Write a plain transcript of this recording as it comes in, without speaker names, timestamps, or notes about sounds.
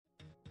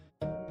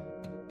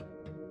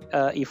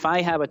if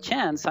I have a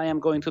chance, I am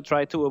going to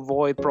try to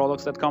avoid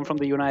products that come from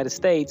the United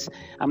States.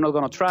 I'm not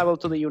going to travel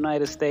to the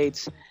United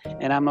States,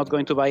 and I'm not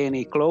going to buy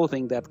any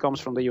clothing that comes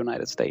from the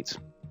United States.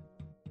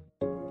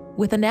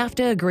 With the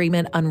NAFTA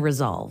agreement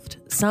unresolved,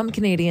 some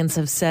Canadians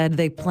have said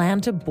they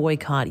plan to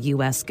boycott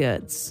U.S.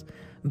 goods.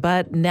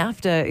 But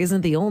NAFTA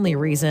isn't the only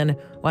reason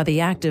why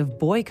the act of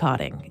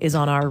boycotting is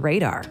on our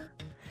radar.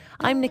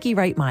 I'm Nikki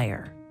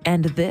Reitmeyer,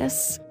 and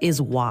this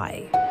is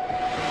why.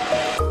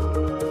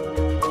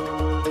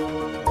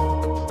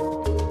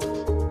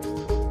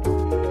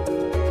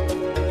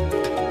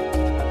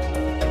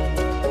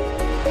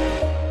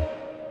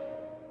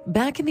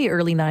 Back in the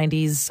early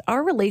 90s,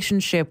 our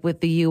relationship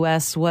with the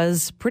U.S.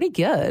 was pretty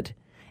good.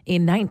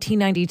 In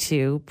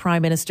 1992,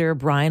 Prime Minister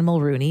Brian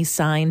Mulroney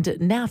signed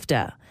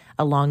NAFTA,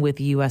 along with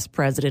U.S.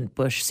 President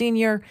Bush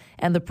Sr.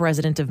 and the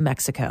President of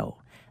Mexico.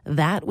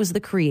 That was the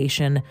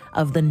creation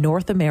of the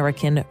North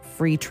American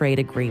Free Trade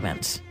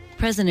Agreement.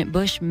 President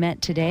Bush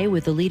met today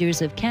with the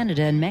leaders of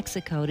Canada and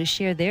Mexico to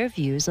share their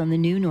views on the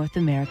new North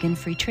American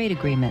Free Trade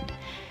Agreement.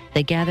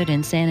 They gathered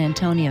in San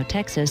Antonio,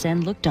 Texas,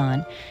 and looked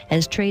on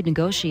as trade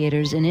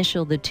negotiators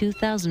initialed the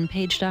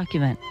 2,000-page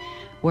document.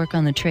 Work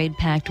on the trade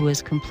pact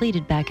was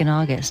completed back in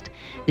August.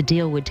 The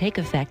deal would take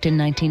effect in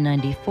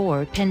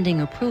 1994,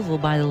 pending approval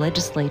by the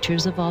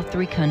legislatures of all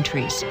three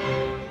countries.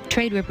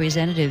 Trade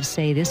representatives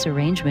say this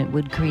arrangement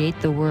would create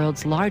the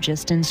world's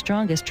largest and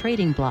strongest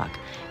trading bloc,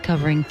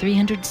 covering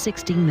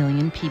 360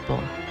 million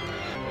people.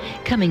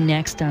 Coming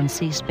next on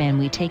C-SPAN,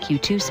 we take you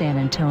to San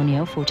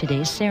Antonio for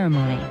today's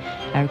ceremony.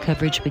 Our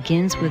coverage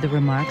begins with the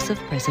remarks of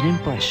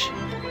President Bush. Very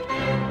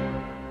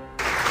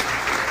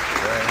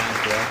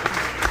nice,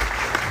 welcome.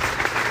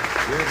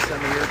 Here's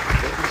some of your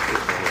business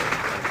people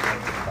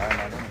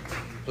here.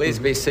 Please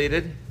be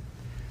seated.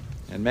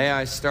 And may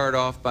I start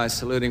off by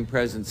saluting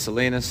President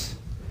Salinas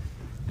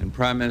and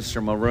Prime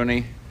Minister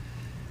Mulroney.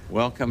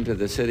 Welcome to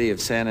the city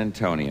of San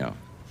Antonio.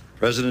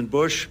 President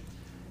Bush,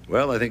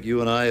 well, I think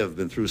you and I have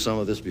been through some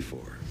of this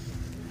before.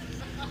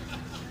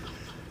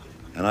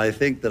 And I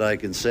think that I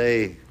can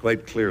say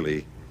quite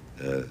clearly,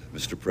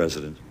 Mr.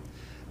 President,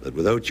 that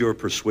without your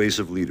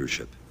persuasive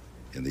leadership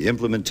in the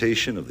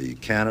implementation of the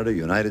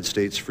Canada-United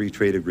States Free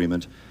Trade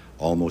Agreement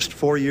almost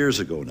 4 years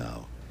ago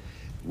now,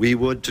 we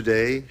would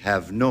today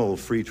have no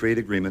free trade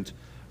agreement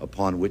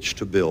upon which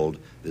to build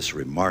this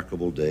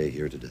remarkable day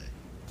here today.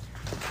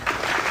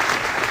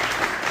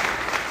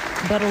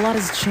 But a lot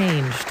has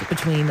changed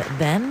between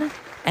then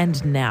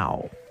and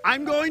now.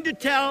 I'm going to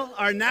tell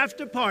our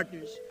NAFTA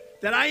partners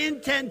that I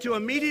intend to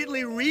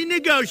immediately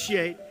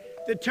renegotiate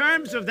the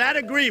terms of that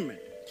agreement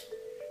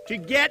to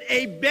get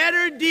a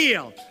better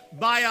deal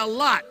by a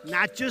lot,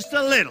 not just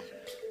a little,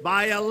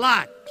 by a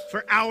lot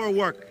for our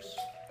workers.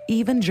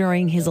 Even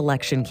during his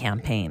election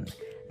campaign,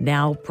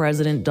 now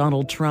President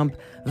Donald Trump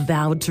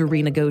vowed to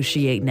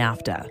renegotiate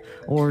NAFTA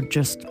or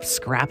just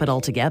scrap it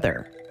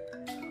altogether.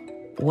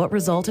 What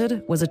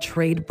resulted was a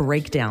trade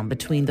breakdown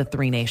between the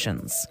three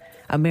nations.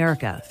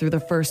 America threw the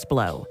first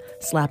blow,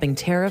 slapping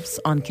tariffs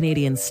on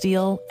Canadian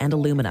steel and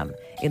aluminum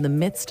in the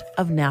midst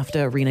of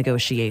NAFTA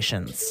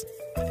renegotiations.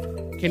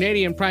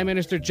 Canadian Prime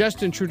Minister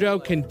Justin Trudeau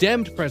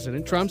condemned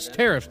President Trump's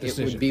tariff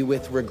decision. It would be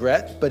with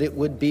regret, but it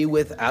would be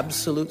with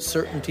absolute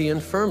certainty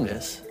and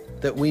firmness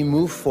that we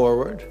move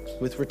forward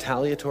with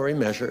retaliatory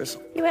measures.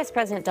 U.S.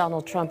 President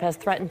Donald Trump has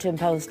threatened to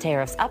impose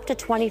tariffs up to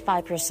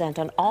 25%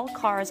 on all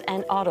cars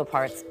and auto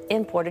parts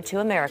imported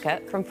to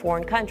America from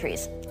foreign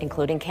countries,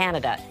 including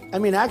Canada. I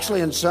mean,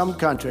 actually, in some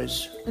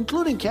countries,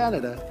 including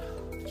Canada,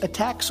 a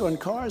tax on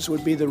cars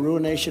would be the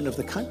ruination of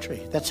the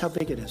country. That's how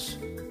big it is.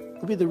 It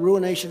would be the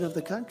ruination of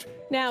the country.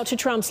 Now to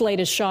Trump's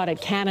latest shot at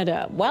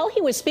Canada. While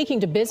he was speaking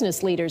to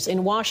business leaders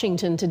in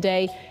Washington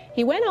today,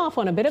 he went off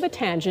on a bit of a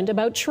tangent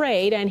about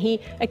trade, and he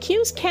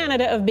accused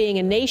Canada of being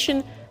a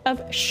nation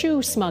of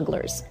shoe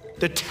smugglers.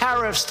 The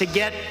tariffs to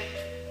get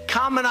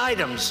common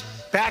items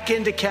back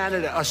into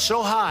Canada are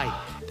so high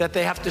that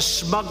they have to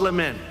smuggle them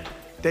in.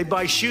 They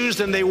buy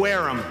shoes and they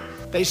wear them.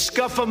 They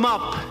scuff them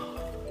up.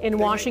 In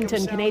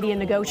Washington, Canadian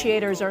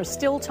negotiators are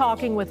still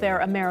talking with their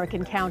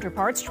American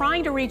counterparts,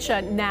 trying to reach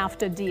a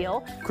NAFTA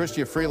deal.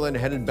 Chrystia Freeland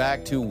headed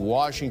back to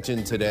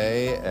Washington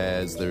today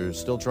as they're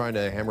still trying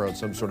to hammer out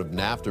some sort of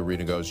NAFTA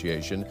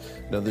renegotiation.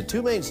 Now, the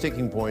two main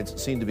sticking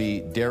points seem to be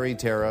dairy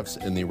tariffs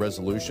and the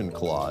resolution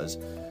clause.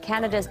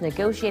 Canada's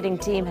negotiating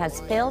team has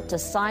failed to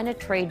sign a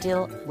trade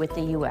deal with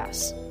the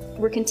U.S.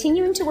 We're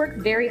continuing to work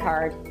very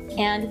hard,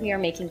 and we are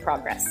making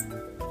progress.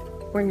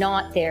 We're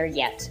not there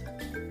yet.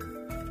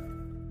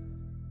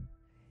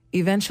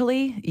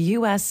 Eventually,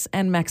 U.S.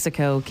 and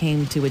Mexico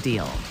came to a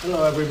deal.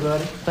 Hello,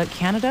 everybody. But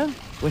Canada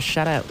was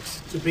shut out.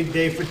 It's a big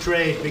day for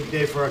trade, big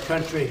day for our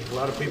country. A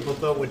lot of people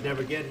thought we'd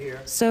never get here.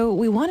 So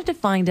we wanted to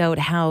find out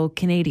how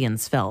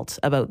Canadians felt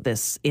about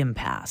this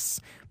impasse,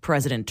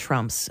 President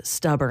Trump's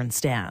stubborn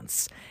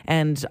stance,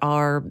 and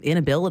our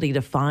inability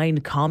to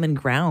find common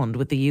ground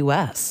with the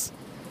U.S.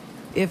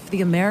 If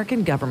the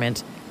American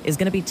government is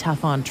going to be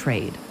tough on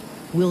trade,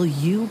 will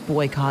you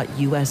boycott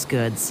U.S.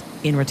 goods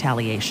in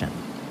retaliation?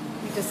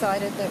 we've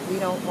decided that we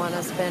don't want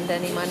to spend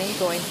any money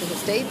going to the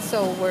States,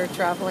 so we're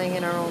traveling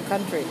in our own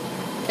country,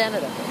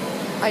 Canada.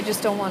 I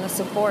just don't want to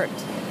support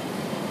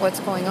what's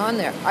going on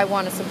there. I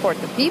want to support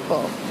the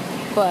people,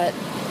 but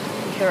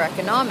they're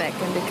economic,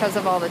 and because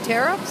of all the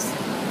tariffs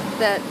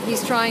that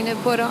he's trying to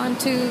put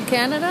onto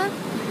Canada,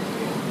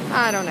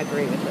 I don't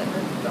agree with it.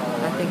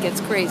 I think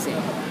it's crazy.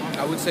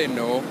 I would say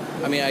no.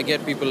 I mean, I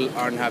get people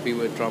aren't happy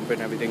with Trump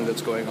and everything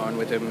that's going on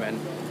with him, and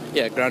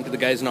yeah, granted the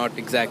guy's not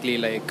exactly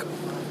like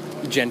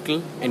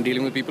gentle in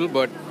dealing with people,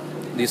 but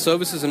the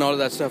services and all of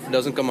that stuff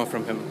doesn't come up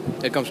from him.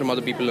 It comes from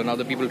other people, and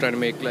other people trying to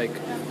make like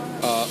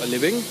a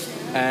living,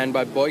 and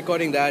by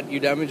boycotting that, you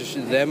damage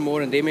them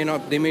more, and they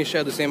may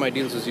share the same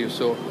ideals as you.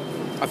 So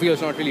I feel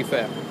it's not really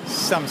fair.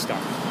 Some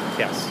stuff,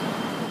 yes.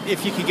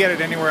 If you could get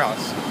it anywhere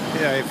else,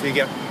 if you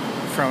get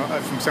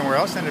from somewhere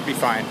else, then it'd be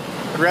fine.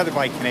 I'd rather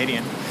buy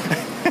Canadian.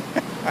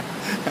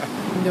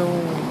 No,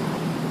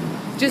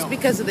 just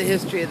because of the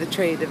history of the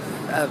trade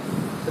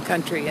of the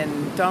country,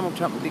 and Donald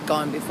Trump will be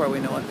gone before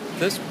we know it. At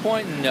this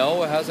point,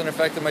 no, it hasn't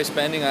affected my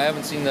spending. I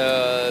haven't seen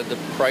the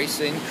price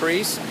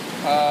increase.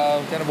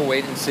 Kind of a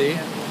wait and see.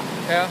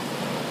 Yeah,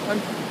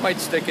 I might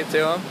stick it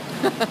to him.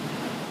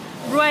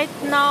 Right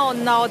now,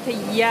 not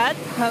yet,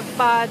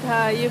 but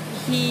if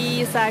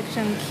his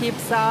action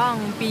keeps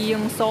on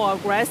being so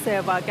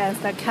aggressive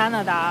against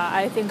Canada,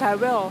 I think I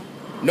will.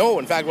 No,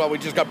 in fact, well, we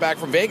just got back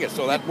from Vegas,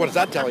 so what does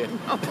that tell you?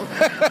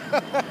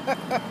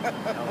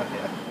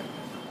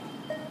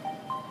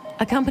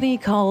 A company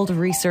called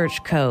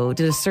Research Co.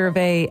 did a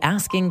survey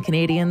asking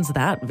Canadians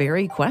that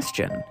very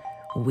question.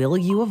 Will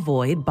you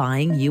avoid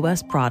buying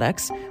U.S.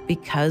 products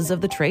because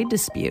of the trade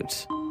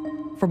dispute?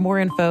 For more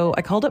info,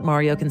 I called up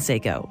Mario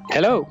Canseco.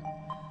 Hello.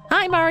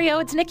 Hi, Mario.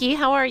 It's Nikki.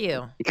 How are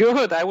you?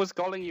 Good. I was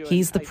calling you.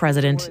 He's the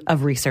president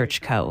of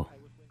Research Co.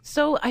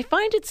 So I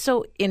find it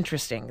so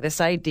interesting,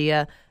 this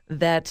idea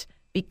that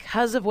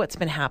because of what's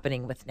been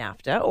happening with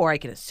NAFTA, or I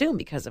can assume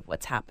because of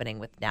what's happening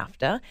with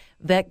NAFTA,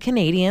 that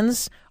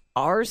Canadians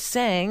are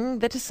saying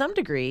that to some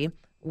degree,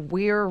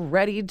 we're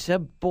ready to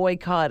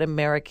boycott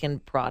American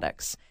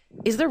products.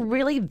 Is there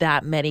really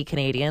that many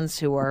Canadians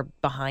who are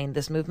behind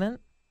this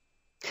movement?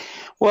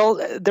 Well,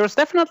 there's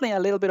definitely a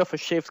little bit of a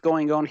shift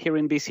going on here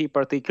in BC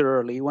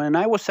particularly. When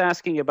I was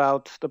asking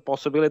about the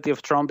possibility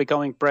of Trump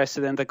becoming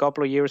president a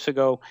couple of years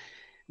ago,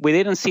 we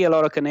didn't see a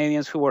lot of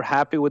Canadians who were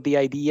happy with the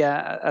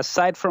idea,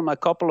 aside from a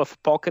couple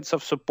of pockets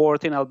of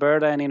support in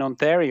Alberta and in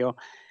Ontario,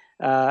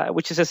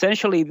 which is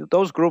essentially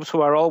those groups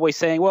who are always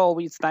saying, well,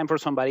 it's time for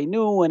somebody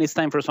new and it's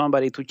time for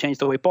somebody to change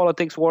the way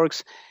politics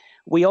works.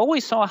 We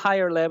always saw a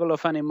higher level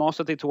of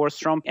animosity towards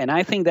Trump, and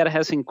I think that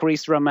has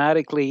increased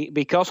dramatically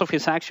because of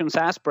his actions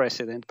as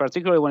president,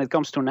 particularly when it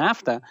comes to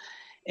NAFTA.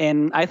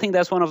 And I think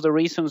that's one of the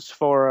reasons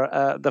for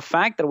the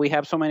fact that we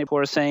have so many who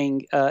are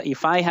saying,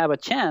 if I have a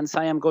chance,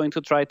 I am going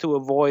to try to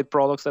avoid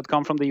products that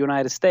come from the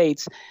United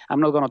States. I'm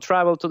not going to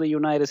travel to the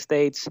United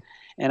States,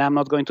 and I'm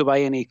not going to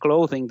buy any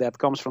clothing that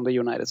comes from the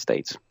United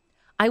States.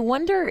 I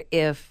wonder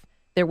if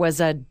there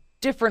was a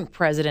different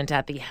president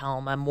at the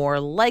helm, a more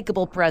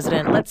likable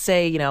president. Let's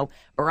say,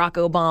 Barack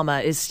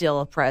Obama is still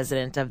a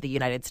president of the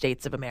United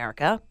States of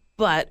America,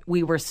 but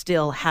we were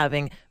still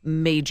having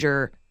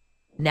major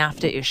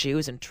NAFTA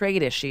issues and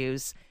trade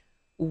issues.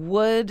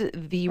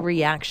 Would the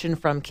reaction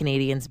from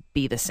Canadians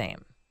be the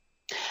same?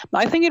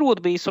 I think it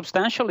would be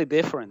substantially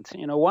different.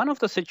 One of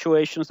the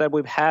situations that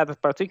we've had,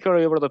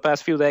 particularly over the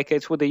past few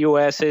decades with the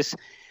U.S., is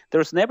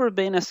there's never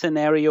been a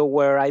scenario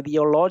where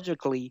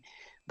ideologically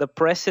the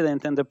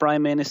president and the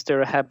prime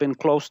minister have been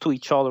close to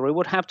each other. We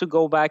would have to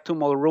go back to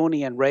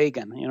Mulroney and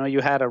Reagan. You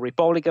had a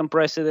Republican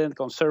president,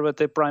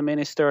 conservative prime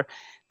minister.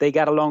 They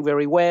got along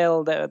very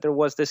well. There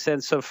was this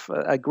sense of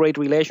a great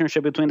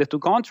relationship between the two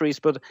countries.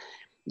 But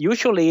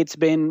usually it's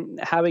been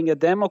having a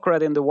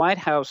Democrat in the White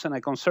House and a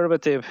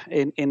conservative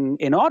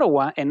in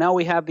Ottawa. And now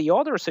we have the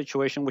other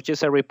situation, which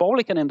is a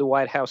Republican in the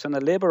White House and a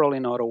liberal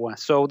in Ottawa.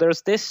 So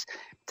there's this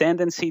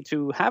tendency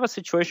to have a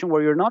situation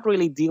where you're not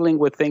really dealing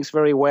with things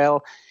very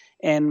well.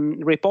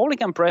 And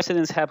Republican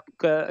presidents have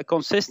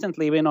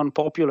consistently been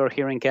unpopular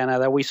here in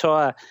Canada. We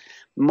saw a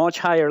much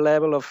higher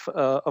level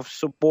of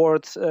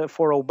support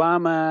for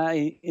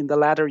Obama in the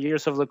latter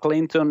years of the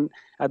Clinton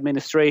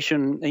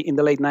administration in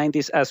the late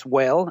 90s as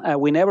well.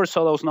 We never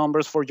saw those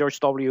numbers for George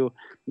W.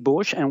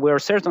 Bush, and we're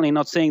certainly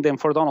not seeing them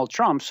for Donald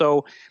Trump.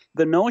 So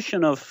the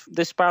notion of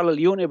this parallel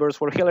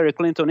universe where Hillary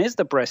Clinton is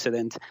the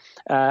president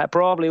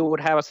probably would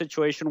have a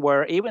situation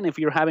where even if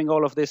you're having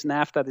all of these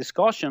NAFTA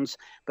discussions,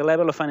 the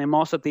level of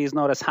animosity is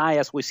not as high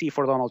as we see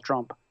for Donald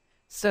Trump.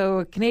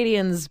 So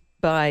Canadians,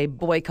 by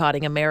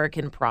boycotting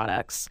American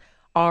products,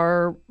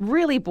 are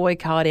really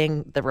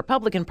boycotting the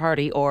Republican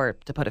Party, or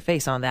to put a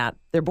face on that,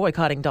 they're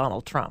boycotting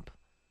Donald Trump.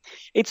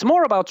 It's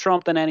more about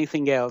Trump than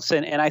anything else.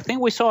 And I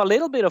think we saw a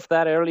little bit of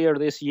that earlier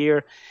this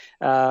year,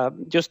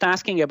 just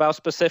asking about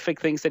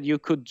specific things that you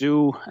could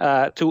do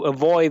to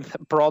avoid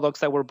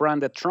products that were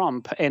branded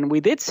Trump. And we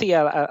did see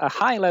a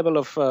high level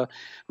of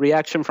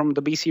reaction from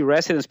the BC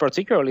residents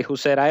particularly, who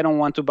said, I don't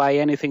want to buy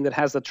anything that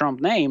has the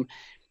Trump name.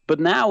 But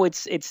now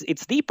it's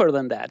deeper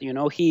than that.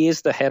 He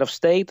is the head of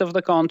state of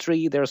the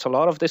country. There's a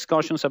lot of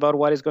discussions about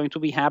what is going to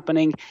be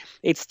happening.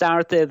 It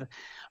started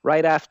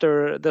right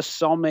after the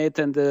summit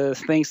and the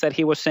things that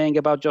he was saying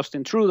about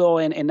Justin Trudeau,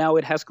 and now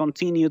it has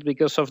continued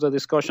because of the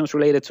discussions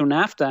related to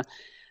NAFTA.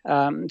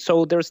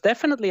 So there's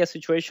definitely a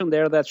situation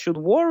there that should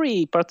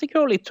worry,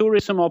 particularly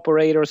tourism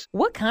operators.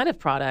 What kind of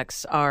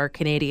products are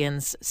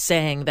Canadians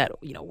saying that,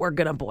 we're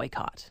going to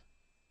boycott?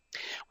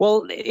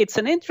 Well, it's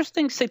an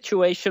interesting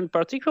situation,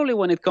 particularly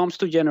when it comes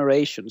to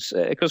generations,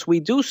 because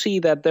we do see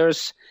that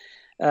there's,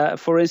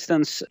 for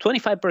instance,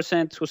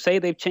 25% who say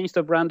they've changed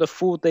the brand of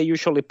food they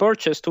usually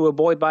purchase to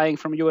avoid buying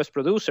from U.S.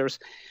 producers,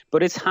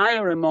 but it's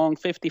higher among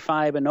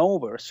 55 and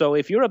over. So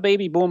if you're a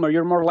baby boomer,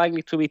 you're more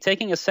likely to be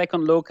taking a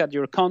second look at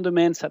your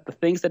condiments, at the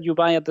things that you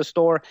buy at the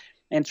store,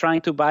 and trying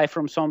to buy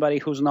from somebody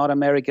who's not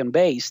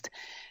American-based.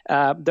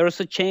 There's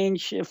a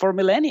change for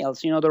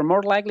millennials. They're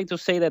more likely to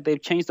say that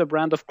they've changed the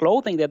brand of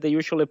clothing that they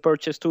usually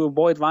purchase to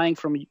avoid buying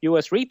from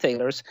U.S.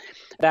 retailers.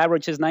 The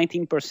average is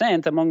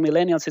 19%. Among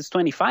millennials, it's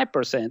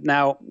 25%.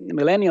 Now,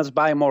 millennials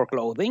buy more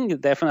clothing,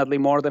 definitely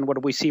more than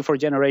what we see for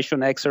Generation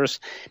Xers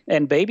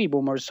and baby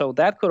boomers. So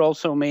that could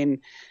also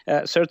mean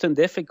certain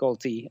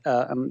difficulty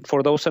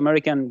for those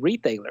American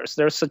retailers.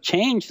 There's a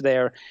change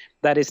there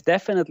that is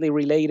definitely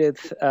related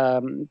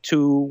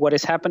to what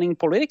is happening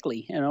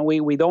politically.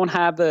 We don't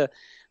have the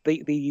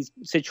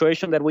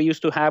situation that we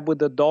used to have with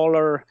the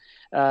dollar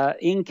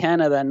in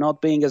Canada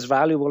not being as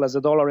valuable as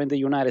the dollar in the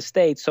United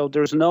States. So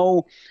there's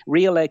no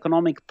real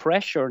economic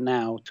pressure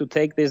now to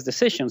take these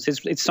decisions.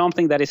 It's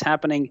something that is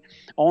happening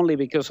only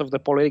because of the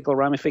political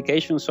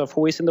ramifications of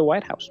who is in the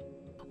White House.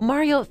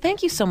 Mario,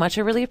 thank you so much.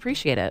 I really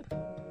appreciate it.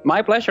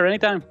 My pleasure.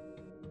 Anytime.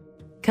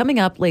 Coming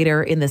up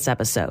later in this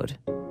episode,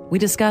 we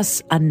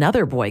discuss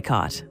another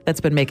boycott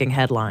that's been making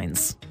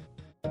headlines.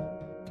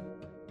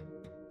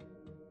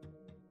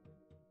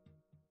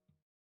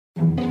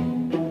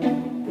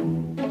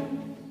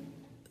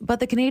 But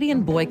the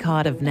Canadian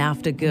boycott of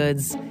NAFTA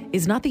goods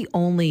is not the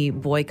only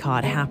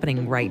boycott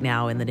happening right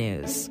now in the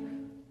news.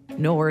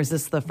 Nor is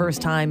this the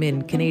first time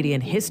in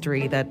Canadian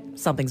history that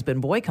something's been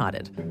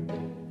boycotted.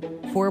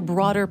 For a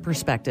broader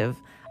perspective,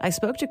 I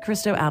spoke to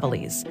Christo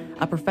Avalise,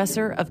 a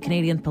professor of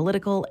Canadian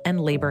political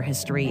and labor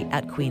history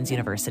at Queen's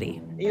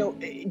University.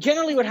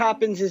 Generally what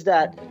happens is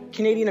that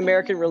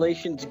Canadian-American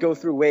relations go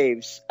through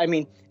waves.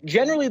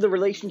 Generally the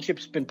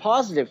relationship's been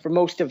positive for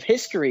most of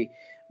history,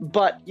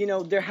 but,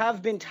 there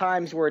have been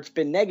times where it's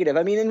been negative.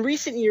 In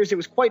recent years, it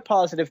was quite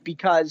positive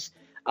because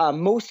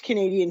most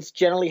Canadians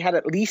generally had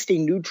at least a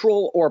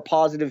neutral or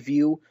positive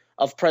view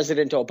of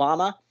President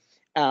Obama.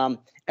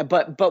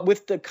 But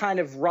with the kind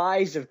of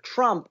rise of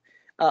Trump,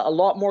 a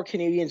lot more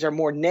Canadians are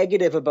more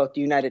negative about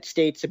the United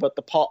States, about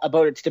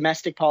its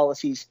domestic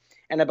policies,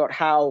 and about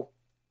how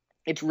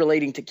it's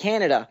relating to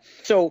Canada.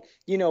 So,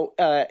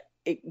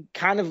 it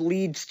kind of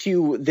leads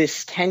to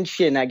this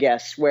tension, I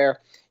guess, where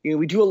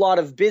we do a lot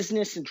of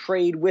business and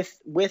trade with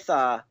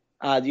the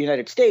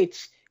United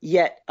States,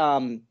 yet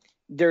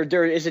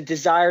there is a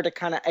desire to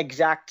kind of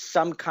exact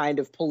some kind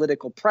of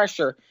political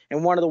pressure,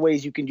 and one of the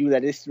ways you can do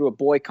that is through a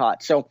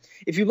boycott. So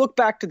if you look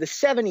back to the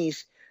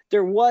 70s,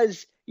 there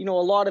was a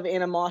lot of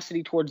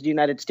animosity towards the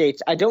United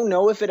States. I don't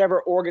know if it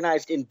ever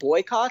organized in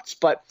boycotts,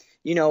 but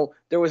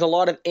there was a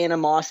lot of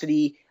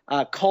animosity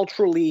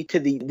culturally to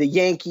the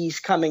Yankees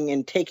coming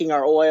and taking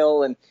our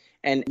oil and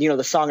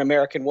the song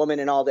American Woman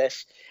and all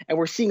this. And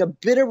we're seeing a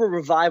bit of a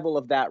revival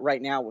of that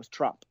right now with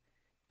Trump.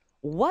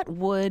 What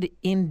would,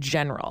 in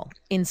general,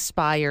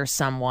 inspire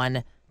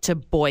someone to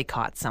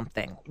boycott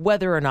something,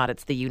 whether or not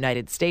it's the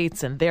United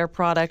States and their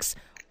products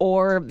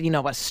or,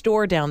 a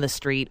store down the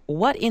street?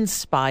 What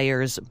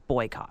inspires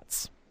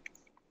boycotts?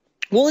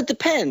 Well, it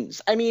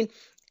depends.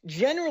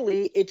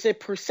 Generally, it's a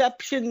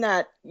perception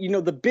that,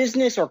 the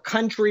business or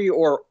country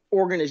or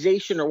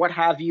organization or what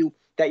have you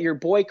that you're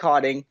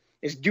boycotting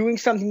is doing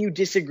something you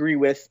disagree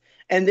with.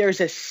 And there's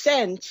a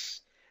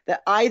sense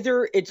that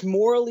either it's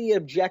morally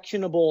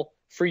objectionable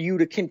for you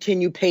to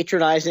continue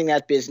patronizing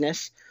that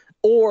business,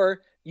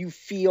 or you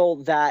feel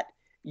that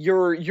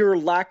your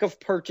lack of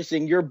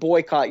purchasing, your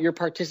boycott, your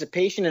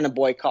participation in a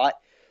boycott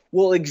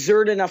will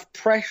exert enough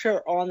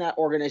pressure on that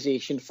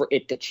organization for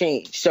it to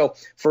change. So,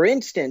 for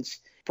instance,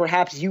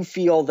 perhaps you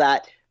feel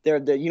that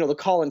the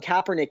Colin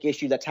Kaepernick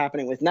issue that's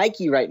happening with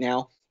Nike right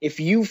now, if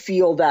you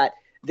feel that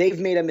they've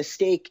made a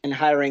mistake in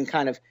hiring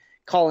kind of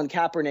Colin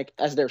Kaepernick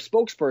as their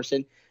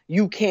spokesperson,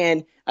 you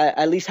can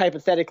at least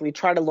hypothetically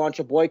try to launch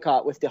a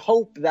boycott with the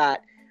hope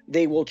that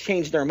they will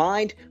change their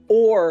mind,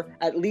 or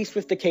at least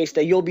with the case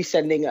that you'll be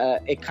sending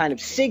a kind of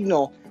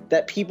signal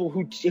that people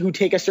who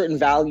take a certain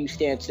value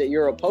stance that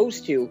you're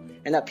opposed to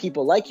and that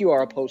people like you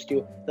are opposed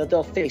to, that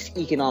they'll face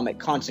economic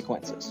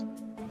consequences.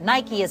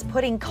 Nike is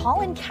putting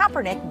Colin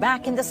Kaepernick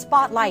back in the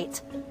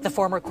spotlight. The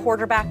former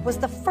quarterback was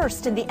the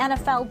first in the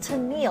NFL to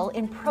kneel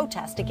in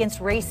protest against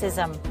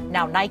racism.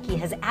 Now Nike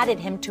has added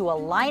him to a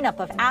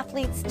lineup of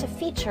athletes to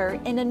feature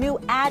in a new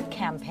ad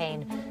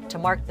campaign to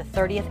mark the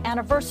 30th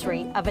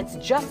anniversary of its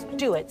Just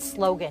Do It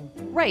slogan.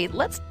 Right.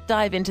 Let's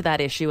dive into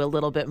that issue a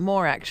little bit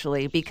more,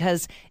 actually,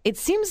 because it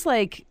seems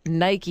like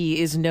Nike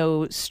is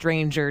no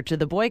stranger to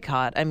the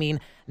boycott. I mean,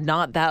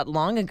 not that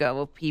long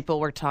ago, people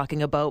were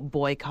talking about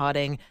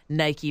boycotting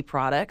Nike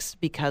products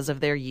because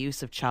of their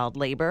use of child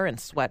labor and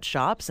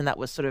sweatshops, and that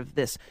was sort of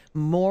this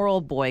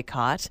moral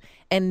boycott.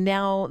 And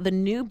now the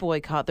new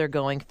boycott they're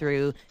going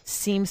through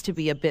seems to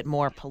be a bit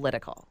more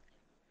political.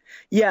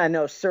 Yeah,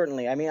 no,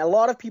 certainly. I mean, a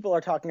lot of people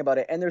are talking about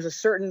it, and there's a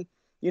certain,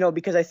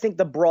 because I think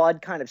the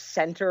broad kind of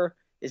center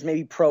is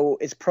maybe pro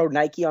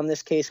Nike on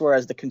this case,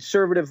 whereas the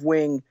conservative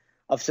wing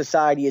of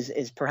society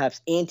is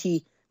perhaps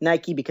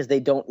anti-Nike because they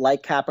don't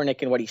like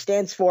Kaepernick and what he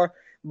stands for.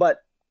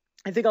 But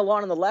I think a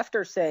lot on the left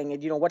are saying,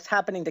 what's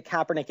happening to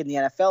Kaepernick in the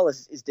NFL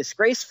is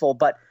disgraceful,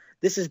 but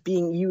this is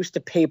being used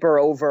to paper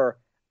over,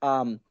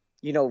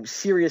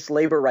 serious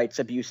labor rights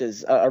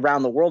abuses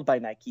around the world by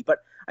Nike. But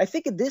I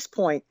think at this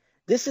point,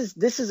 this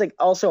is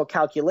also a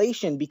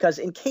calculation, because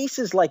in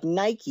cases like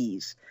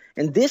Nike's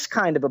and this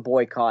kind of a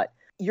boycott,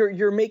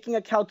 you're making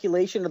a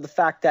calculation of the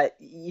fact that,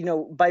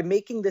 by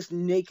making this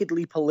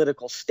nakedly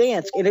political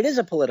stance, and it is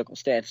a political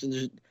stance,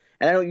 and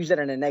I don't use that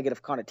in a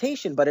negative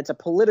connotation, but it's a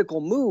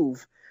political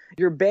move.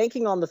 You're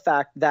banking on the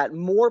fact that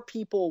more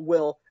people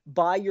will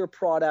buy your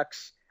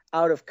products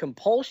out of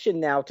compulsion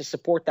now to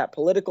support that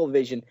political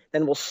vision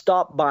than will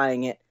stop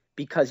buying it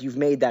because you've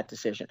made that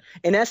decision.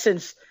 In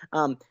essence,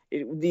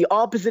 the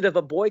opposite of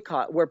a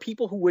boycott, where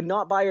people who would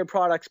not buy your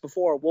products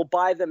before will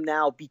buy them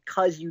now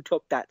because you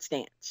took that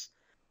stance.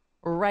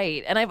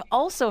 Right. And I've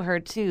also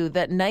heard, too,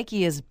 that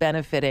Nike is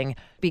benefiting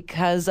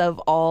because of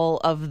all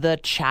of the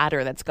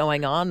chatter that's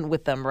going on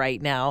with them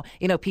right now.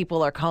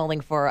 People are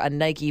calling for a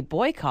Nike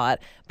boycott,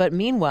 but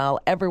meanwhile,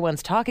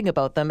 everyone's talking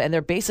about them and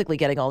they're basically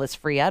getting all this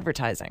free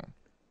advertising.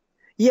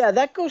 Yeah,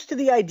 that goes to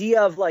the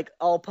idea of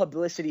all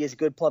publicity is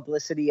good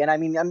publicity. And I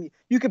mean,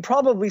 you could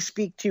probably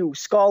speak to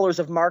scholars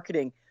of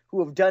marketing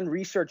who have done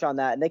research on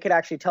that, and they could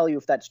actually tell you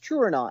if that's true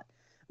or not.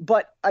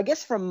 But I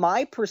guess from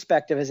my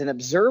perspective as an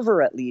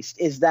observer, at least,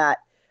 is that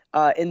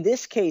in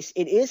this case,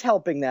 it is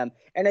helping them.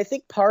 And I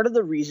think part of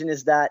the reason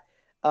is that,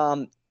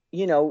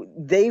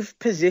 they've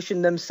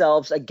positioned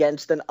themselves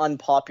against an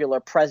unpopular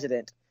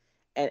president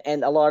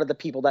and a lot of the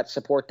people that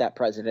support that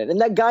president.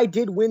 And that guy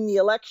did win the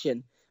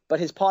election, but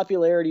his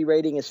popularity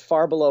rating is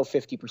far below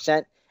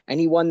 50%, and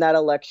he won that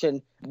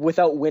election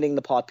without winning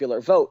the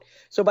popular vote.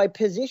 So by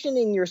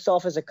positioning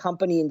yourself as a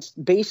company, and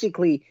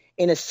basically,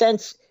 in a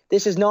sense,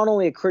 this is not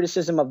only a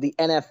criticism of the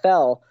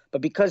NFL,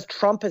 but because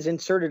Trump has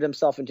inserted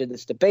himself into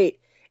this debate,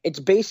 it's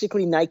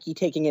basically Nike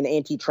taking an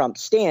anti-Trump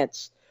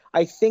stance.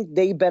 I think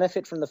they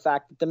benefit from the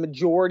fact that the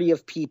majority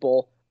of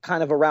people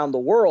kind of around the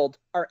world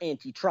are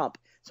anti-Trump.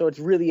 So it's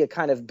really a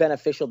kind of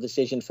beneficial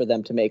decision for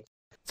them to make.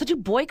 So do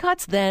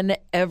boycotts then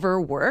ever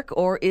work,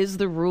 or is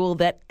the rule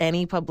that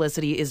any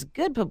publicity is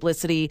good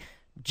publicity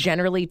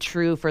generally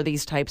true for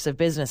these types of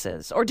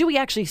businesses? Or do we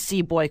actually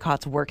see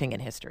boycotts working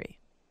in history?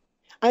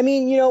 I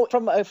mean,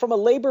 from a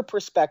labor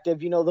perspective,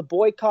 the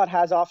boycott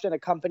has often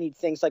accompanied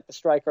things like the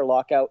strike or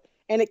lockout,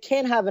 and it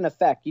can have an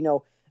effect.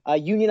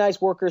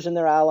 Unionized workers and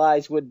their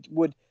allies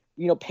would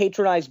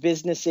patronize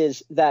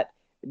businesses that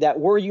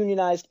were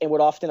unionized and would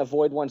often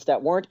avoid ones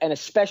that weren't, and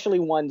especially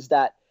ones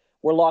that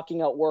were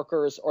locking out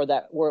workers, or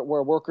that where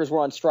workers were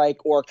on strike,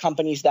 or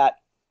companies that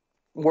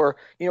were,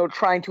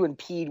 trying to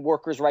impede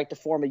workers' right to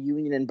form a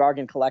union and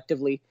bargain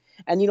collectively.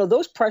 And,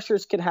 those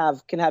pressures can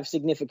have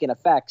significant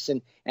effects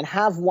and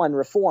have won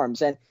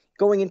reforms. And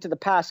going into the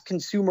past,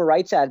 consumer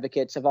rights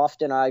advocates have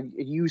often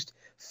used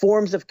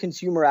forms of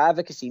consumer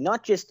advocacy,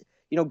 not just,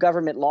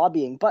 government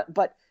lobbying, but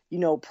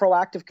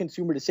proactive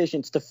consumer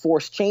decisions to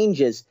force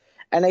changes.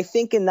 And I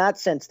think in that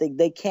sense,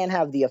 they can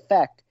have the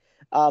effect.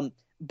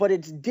 But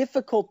it's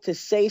difficult to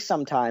say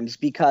sometimes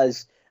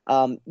because,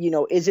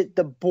 is it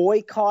the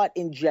boycott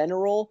in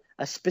general,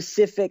 a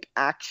specific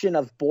action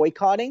of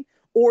boycotting,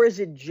 or is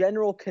it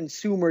general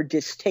consumer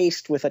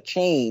distaste with a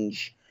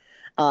change?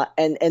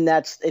 And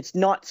it's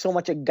not so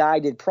much a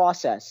guided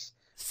process.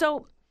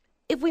 So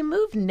if we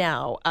move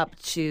now up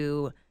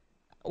to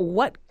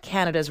what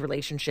Canada's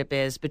relationship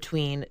is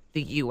between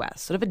the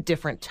U.S., sort of a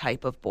different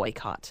type of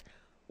boycott,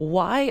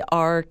 why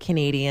are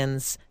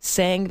Canadians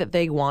saying that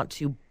they want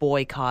to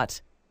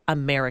boycott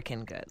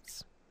American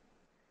goods?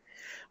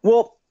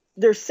 Well,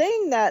 they're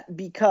saying that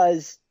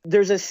because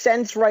there's a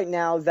sense right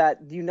now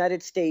that the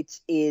United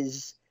States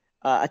is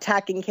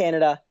attacking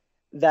Canada,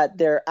 that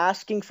they're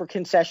asking for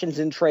concessions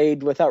in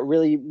trade without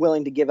really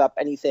willing to give up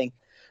anything.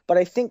 But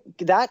I think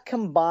that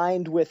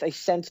combined with a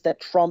sense that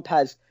Trump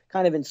has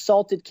kind of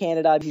insulted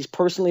Canada, he's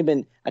personally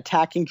been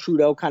attacking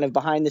Trudeau kind of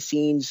behind the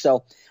scenes.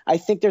 So I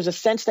think there's a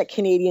sense that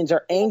Canadians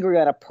are angry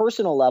on a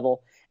personal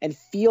level and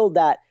feel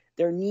that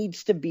there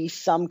needs to be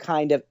some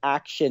kind of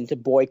action to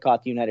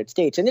boycott the United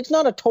States. And it's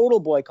not a total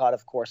boycott,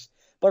 of course,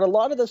 but a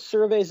lot of the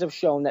surveys have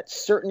shown that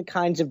certain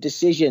kinds of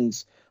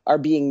decisions are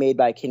being made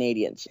by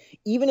Canadians.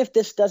 Even if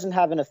this doesn't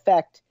have an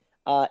effect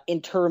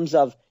in terms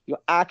of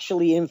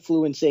actually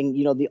influencing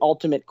the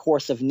ultimate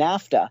course of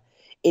NAFTA,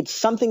 It's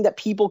something that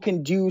people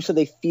can do so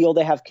they feel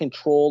they have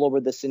control over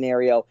the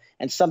scenario,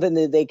 and something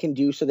that they can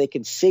do so they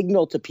can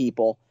signal to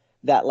people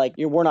that, like,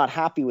 we're not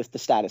happy with the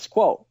status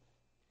quo.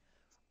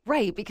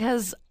 Right,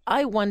 because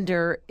I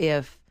wonder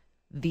if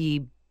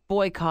the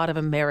boycott of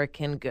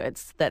American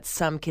goods that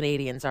some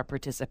Canadians are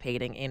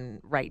participating in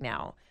right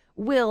now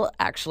will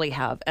actually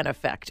have an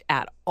effect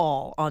at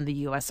all on the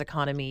U.S.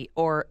 economy,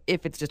 or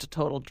if it's just a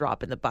total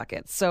drop in the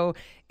bucket. So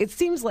it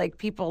seems like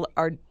people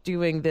are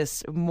doing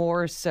this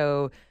more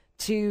so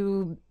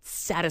to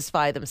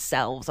satisfy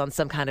themselves on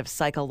some kind of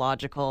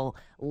psychological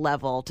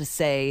level, to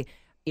say,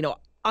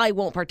 I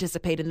won't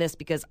participate in this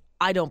because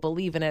I don't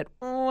believe in it.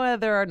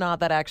 Whether or not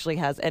that actually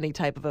has any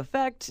type of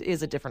effect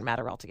is a different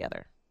matter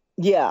altogether.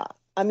 Yeah.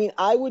 I mean,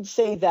 I would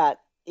say that,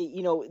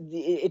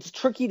 it's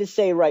tricky to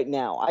say right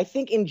now. I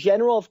think in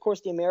general, of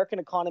course, the American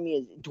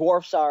economy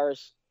dwarfs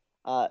ours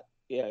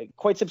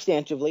quite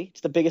substantively.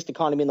 It's the biggest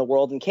economy in the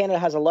world, and Canada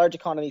has a large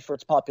economy for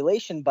its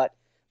population, but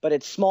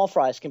it's small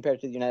fries compared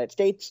to the United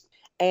States.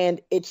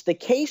 And it's the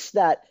case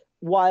that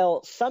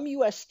while some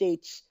U.S.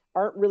 states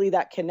aren't really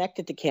that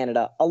connected to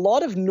Canada, a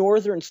lot of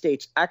northern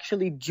states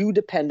actually do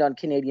depend on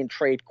Canadian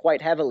trade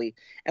quite heavily.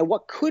 And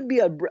what could be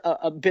a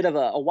bit of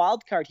a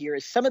wild card here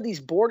is some of these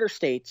border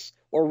states,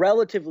 or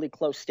relatively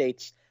close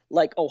states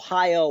like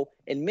Ohio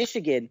and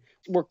Michigan,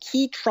 were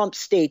key Trump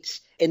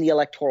states in the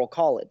Electoral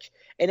College.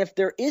 And if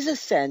there is a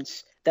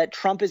sense that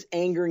Trump is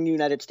angering the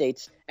United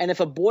States, and if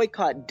a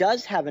boycott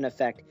does have an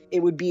effect, it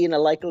would be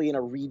likely in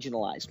a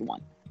regionalized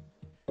one.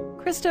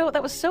 Christo,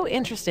 that was so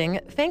interesting.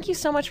 Thank you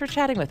so much for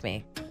chatting with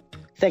me.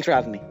 Thanks for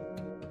having me.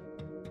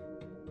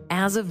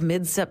 As of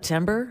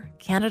mid-September,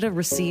 Canada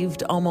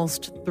received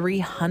almost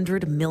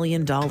 $300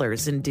 million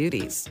in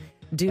duties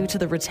due to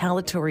the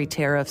retaliatory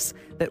tariffs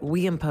that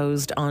we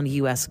imposed on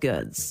U.S.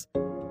 goods.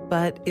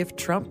 But if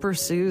Trump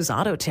pursues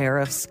auto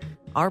tariffs,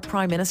 our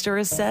prime minister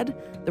has said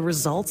the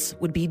results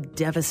would be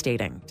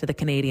devastating to the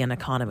Canadian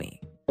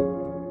economy.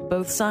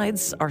 Both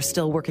sides are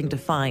still working to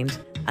find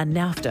a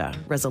NAFTA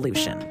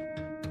resolution.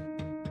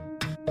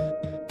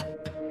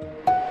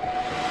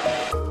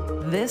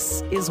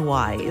 This Is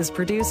Why is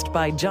produced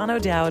by John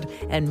O'Dowd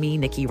and me,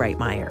 Nikki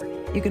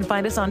Reitmeyer. You can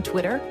find us on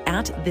Twitter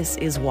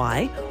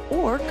 @ThisIsWhy,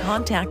 or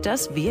contact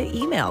us via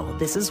email,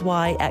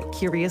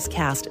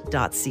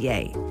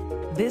 thisiswhy@curiouscast.ca.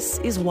 This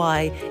Is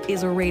Why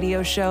is a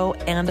radio show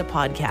and a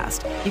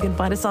podcast. You can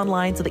find us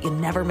online so that you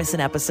never miss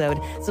an episode.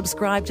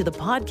 Subscribe to the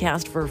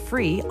podcast for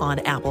free on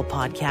Apple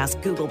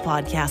Podcasts, Google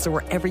Podcasts, or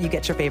wherever you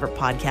get your favorite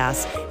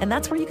podcasts. And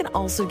that's where you can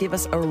also give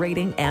us a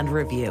rating and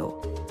review.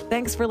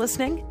 Thanks for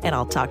listening, and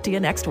I'll talk to you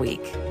next week.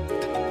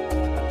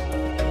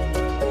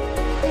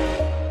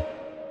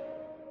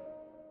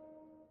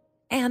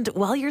 And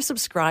while you're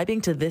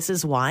subscribing to This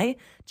Is Why,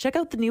 check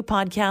out the new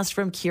podcast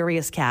from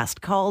Curious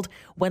Cast called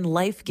When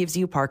Life Gives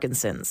You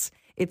Parkinson's.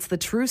 It's the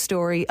true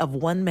story of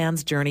one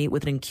man's journey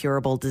with an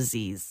incurable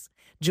disease.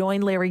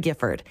 Join Larry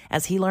Gifford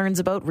as he learns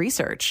about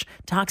research,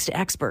 talks to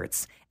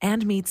experts,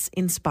 and meets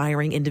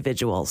inspiring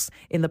individuals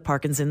in the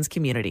Parkinson's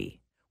community.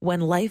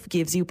 When Life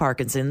Gives You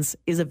Parkinson's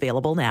is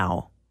available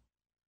now.